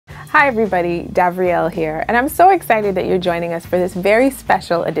Hi everybody, Davrielle here, and I'm so excited that you're joining us for this very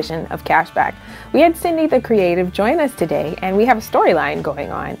special edition of Cashback. We had Cindy the Creative join us today, and we have a storyline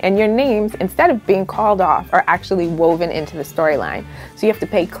going on, and your names, instead of being called off, are actually woven into the storyline. So you have to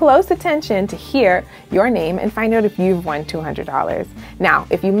pay close attention to hear your name and find out if you've won $200. Now,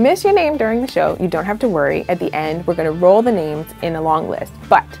 if you miss your name during the show, you don't have to worry. At the end, we're going to roll the names in a long list,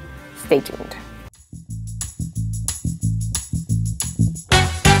 but stay tuned.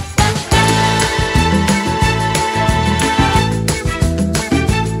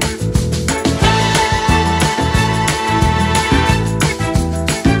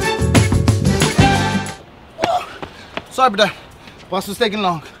 Sorry about that. Boss was taking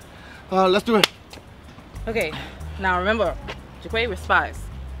long. Let's do it. Okay, now remember, Jaquay, we're spies.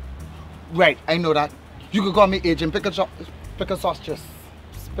 Right, I know that. You could call me Agent Pickle Sausages.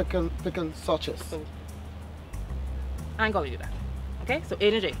 Pickle Sausages. So, I ain't gonna do that. Okay, so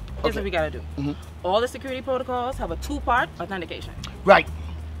Agent J, here's what we gotta do. All the security protocols have a two-part authentication. Right.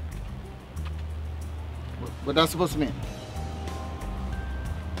 What that's supposed to mean?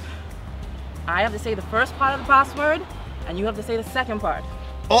 I have to say the first part of the password, and you have to say the second part.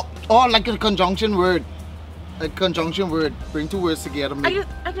 Oh, like a conjunction word. A conjunction word. Bring two words together. I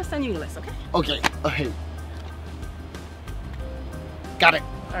just send you a list, okay? Okay. Got it.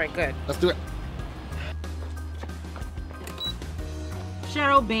 All right, good. Let's do it.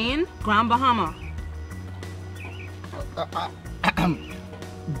 Cheryl Bain, Grand Bahama.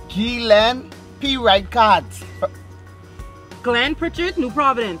 Glenn P. Wright Cards. Glenn Pritchard, New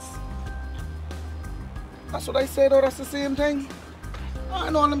Providence. That's what I said, though. That's the same thing. I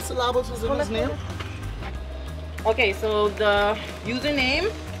know all them syllables was in his name. Okay, so the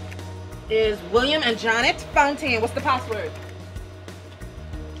username is William and Janet Fountain. What's the password?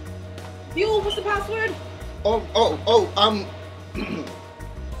 What's the password?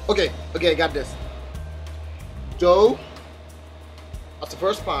 Okay, I got this. Joe. That's the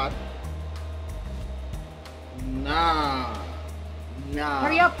first part. Nah.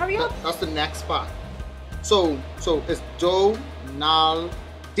 Hurry up. That's the next part. So it's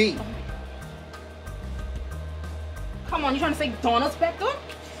Donald-D. Come on, you trying to say Donald Spector?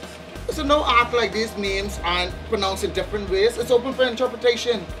 So no act like these names aren't pronounced in different ways. It's open for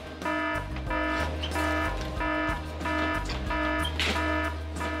interpretation.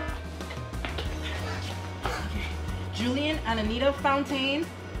 Julian and Anita Fountain,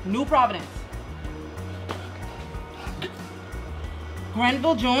 New Providence.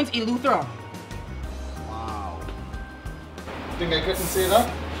 Grenville Jones, Eleuthera. Think I couldn't say that?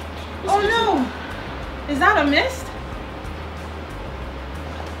 Oh no! Is that a mist?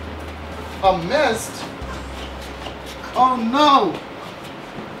 A mist? Oh no!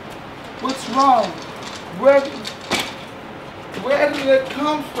 What's wrong? Where did it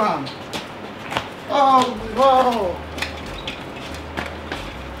come from? Oh no!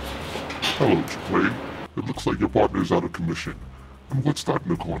 Hello, Jaquay. It looks like your partner is out of commission. And what's that in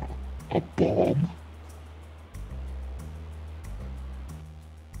the corner? A bomb?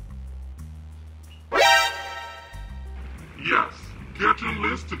 Yes, get your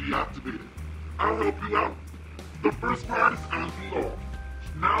list to deactivate it. I'll help you out. The first part is answering off.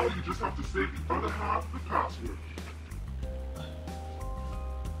 Now you just have to say the other half of the password.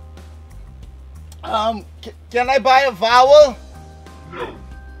 Can I buy a vowel? No.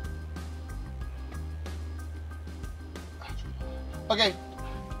 Okay.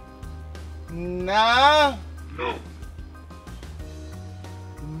 Nah. No.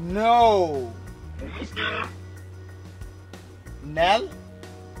 No. Almost there. Nell?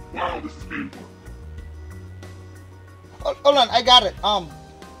 Wow, this is painful. Hold on, I got it.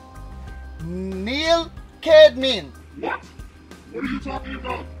 Neil Cadman. What? What are you talking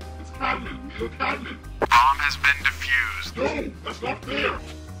about? It's Cadman. Neil Cadman. Bomb has been defused. No, that's not fair.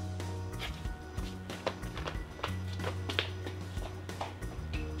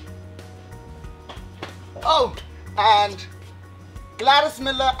 Oh, and Gladys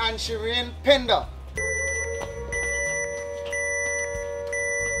Miller and Shireen Pinder.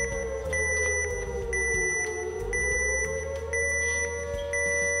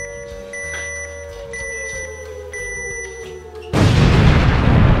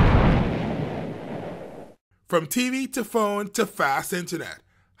 From TV to phone to fast internet,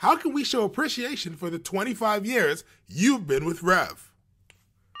 how can we show appreciation for the 25 years you've been with REV?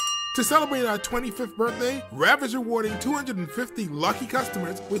 To celebrate our 25th birthday, REV is rewarding 250 lucky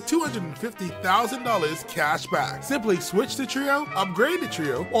customers with $250,000 cash back. Simply switch to Trio, upgrade to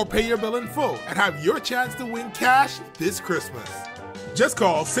Trio, or pay your bill in full and have your chance to win cash this Christmas. Just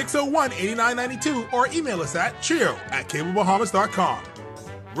call 601-8992 or email us at trio@cablebahamas.com.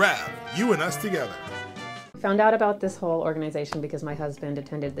 REV, you and us together. Found out about this whole organization because my husband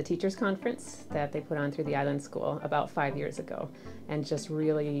attended the teachers conference that they put on through the Island School about 5 years ago and just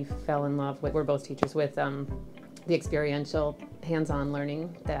really fell in love with, we're both teachers, with the experiential hands-on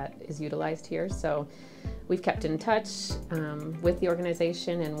learning that is utilized here. So we've kept in touch with the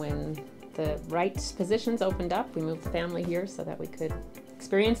organization, and when the right positions opened up, we moved the family here so that we could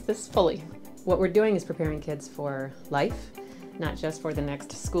experience this fully. What we're doing is preparing kids for life, not just for the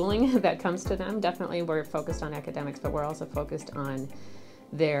next schooling that comes to them. Definitely we're focused on academics, but we're also focused on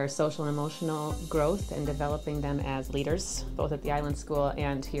their social and emotional growth and developing them as leaders, both at the Island School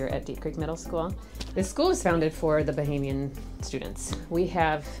and here at Deep Creek Middle School. This school was founded for the Bahamian students. We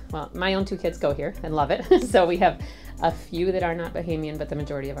have, well, my own 2 kids go here and love it. So we have a few that are not Bahamian, but the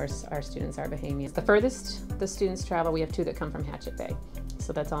majority of our students are Bahamian. The furthest the students travel, we have 2 that come from Hatchet Bay.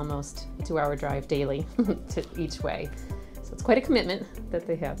 So that's almost a 2-hour drive daily to each way. So it's quite a commitment that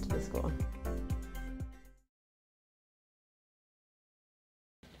they have to the school.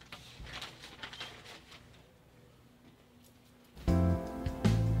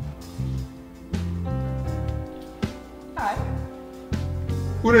 Hi.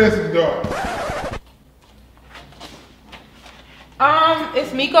 Who did answer the door?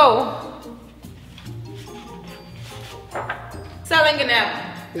 It's Miko. Selling it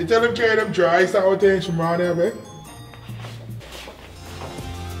now. They tell them carry them dry sour things from around there, babe.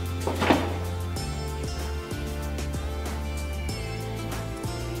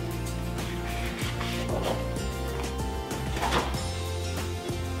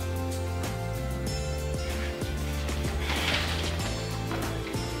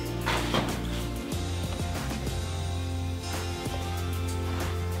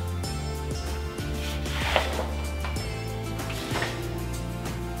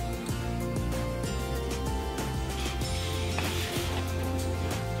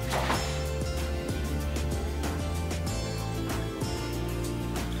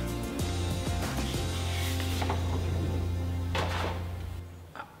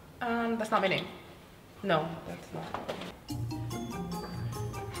 That's not my name. No, that's not.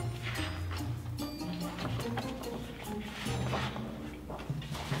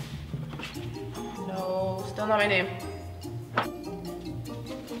 No, still not my name.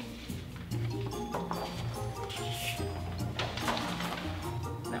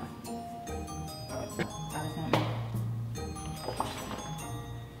 No. That is not me.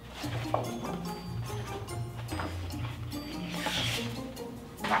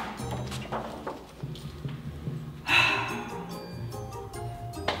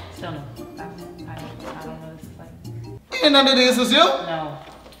 Still no. I don't know what this is like. Ain't none of this is you? No.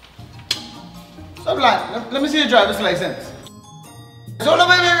 Stop lying. Let me see your driver's license. So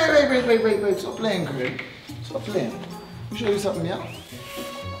wait. Stop playing, Greg. Stop playing. Let me show you something, yeah?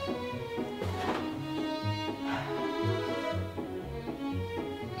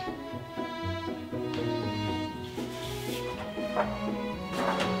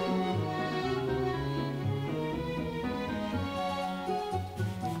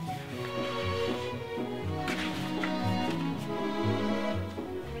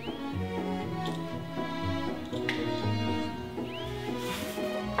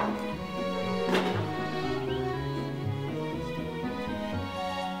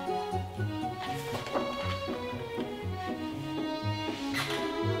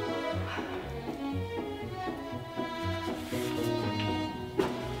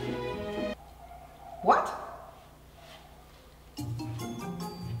 What?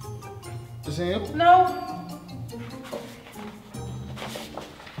 You see him? No.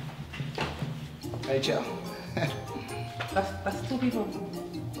 Hey, chill. That's 2 people.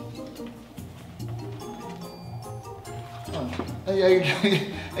 Oh,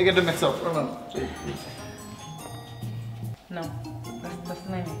 I get the mix up. Remember. No. That's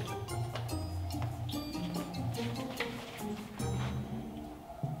the name.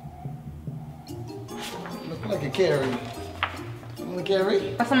 Look like a Carrie. A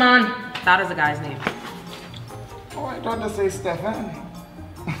Carrie? That's a man. That is a guy's name. Oh, I thought to say Stefan.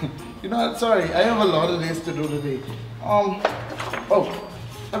 You know what? Sorry, I have a lot of this to do today. Oh,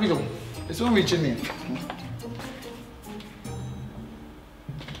 there we go. It's not reaching me.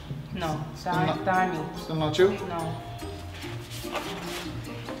 No, darn you. Still not you? No.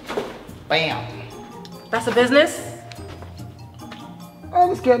 Bam. That's a business? Oh,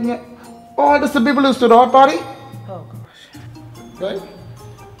 this getting it. Oh, that's the people who stood out, party. Oh gosh. Right?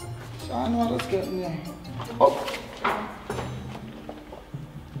 So I know what's getting you. Oh.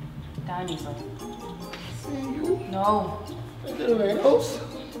 Darn you, son. See you. No. Little Legos.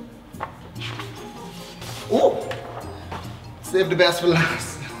 Oh. Save the best for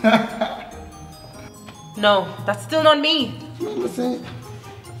last. No, that's still not me. Listen.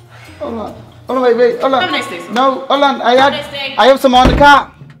 Hold on. Hold on, wait, hold on. Have a nice day. No, hold on. Have a nice day. I have some on the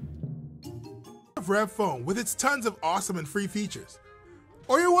car. Rev phone with its tons of awesome and free features.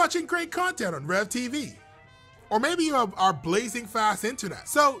 Or you're watching great content on Rev TV. Or maybe you have our blazing fast internet.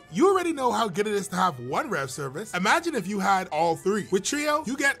 So you already know how good it is to have one Rev service. Imagine if you had all three. With Trio,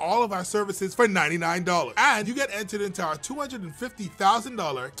 you get all of our services for $99. And you get entered into our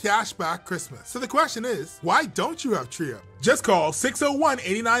 $250,000 cashback Christmas. So the question is, why don't you have Trio? Just call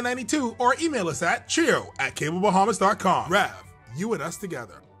 601-8992 or email us at trio@cablebahamas.com. Rev, you and us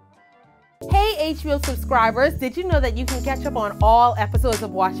together. Hey HBO subscribers, did you know that you can catch up on all episodes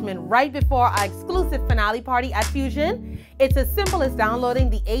of Watchmen right before our exclusive finale party at Fusion? It's as simple as downloading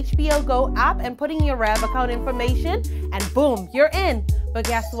the HBO Go app and putting your Rev account information, and boom, you're in. But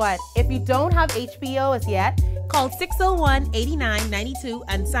guess what? If you don't have HBO as yet, call 601-8992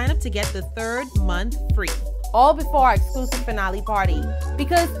 and sign up to get the 3rd month free. All before our exclusive finale party,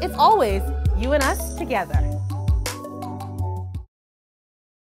 because it's always you and us together.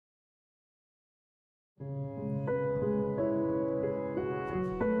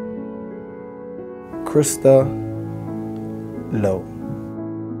 Krista Lowe.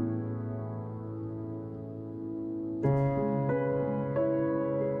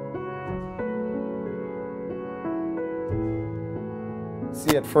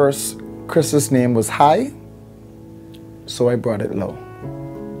 See, at first, Krista's name was high, so I brought it low.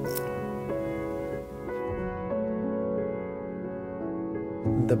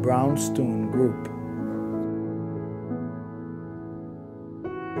 The Brownstone Group.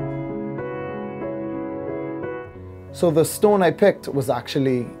 So the stone I picked was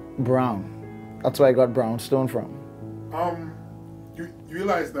actually brown. That's where I got brownstone from. You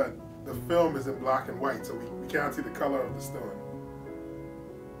realize that the film is in black and white, so we can't see the color of the stone.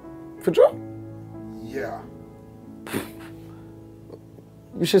 For sure? Yeah.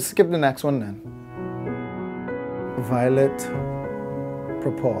 We should skip the next one then. Violet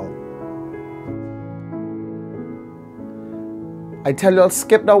Propal. I tell you, I'll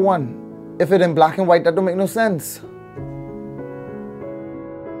skip that one. If it's in black and white, that don't make no sense.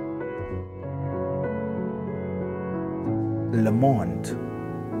 Lamont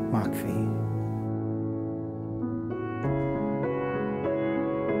McPhee.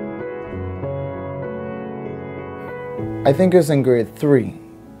 I think it was in grade 3.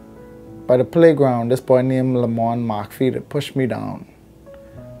 By the playground, this boy named Lamont McPhee that pushed me down.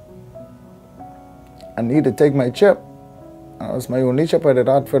 I needed to take my chip. That was my only chip I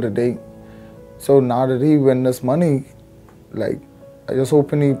had for the day. So now that he win this money, like, I just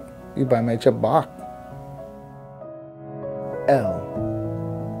hoping he buy my chip back. L.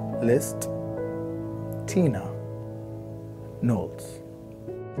 List. Tina Knowles.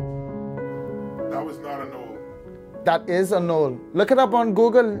 That was not a knoll. That is a knoll. Look it up on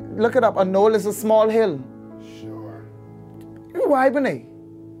Google. Look it up. A knoll is a small hill. Sure. You vibing?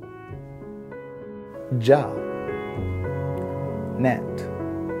 Ja. Net.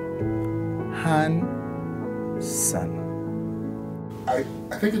 Han-san. I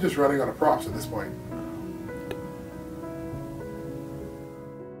think you're just running out of props at this point.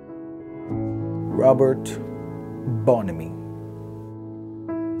 Robert Bonamy.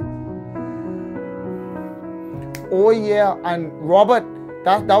 Oh yeah, and Robert,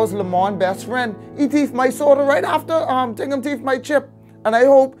 that was Lamont's best friend. He thieved my soda right after Tingham thieved my chip. And I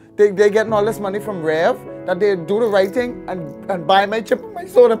hope they're getting all this money from Rev, that they do the right thing and buy my chip and my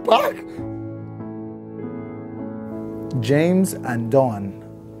soda back. James and Dawn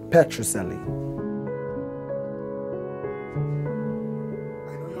Petroselli.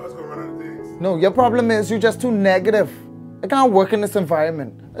 No, your problem is you're just too negative. I can't work in this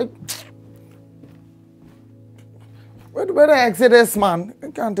environment. Where the exit is, man?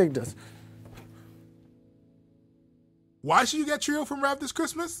 I can't take this. Why should you get Trio from Rev this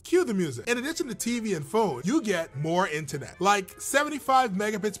Christmas? Cue the music. In addition to TV and phone, you get more internet, like 75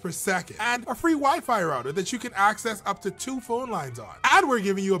 megabits per second, and a free Wi-Fi router that you can access up to 2 phone lines on. And we're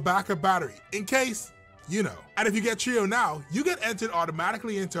giving you a backup battery, in case you know. And if you get Trio now, you get entered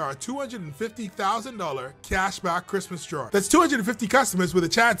automatically into our $250,000 cashback Christmas draw. That's 250 customers with a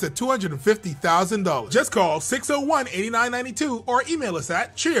chance at $250,000. Just call 601-8992 or email us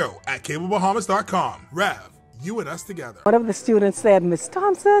at trio@cablebahamas.com. Rev, you and us together. One of the students said, Miss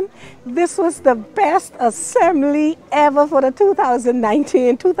Thompson, this was the best assembly ever for the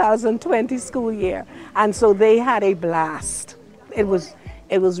 2019-2020 school year. And so they had a blast. It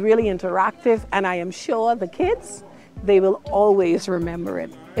was really interactive, and I am sure the kids, they will always remember it.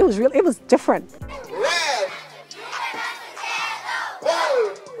 It was different. Rev!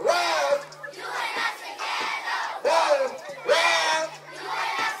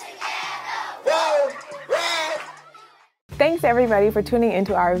 Thanks everybody for tuning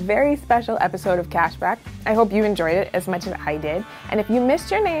into our very special episode of Cashback. I hope you enjoyed it as much as I did. And if you missed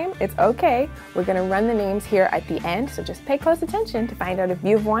your name, it's okay. We're gonna run the names here at the end, so just pay close attention to find out if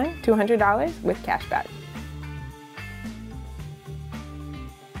you've won $200 with Cashback.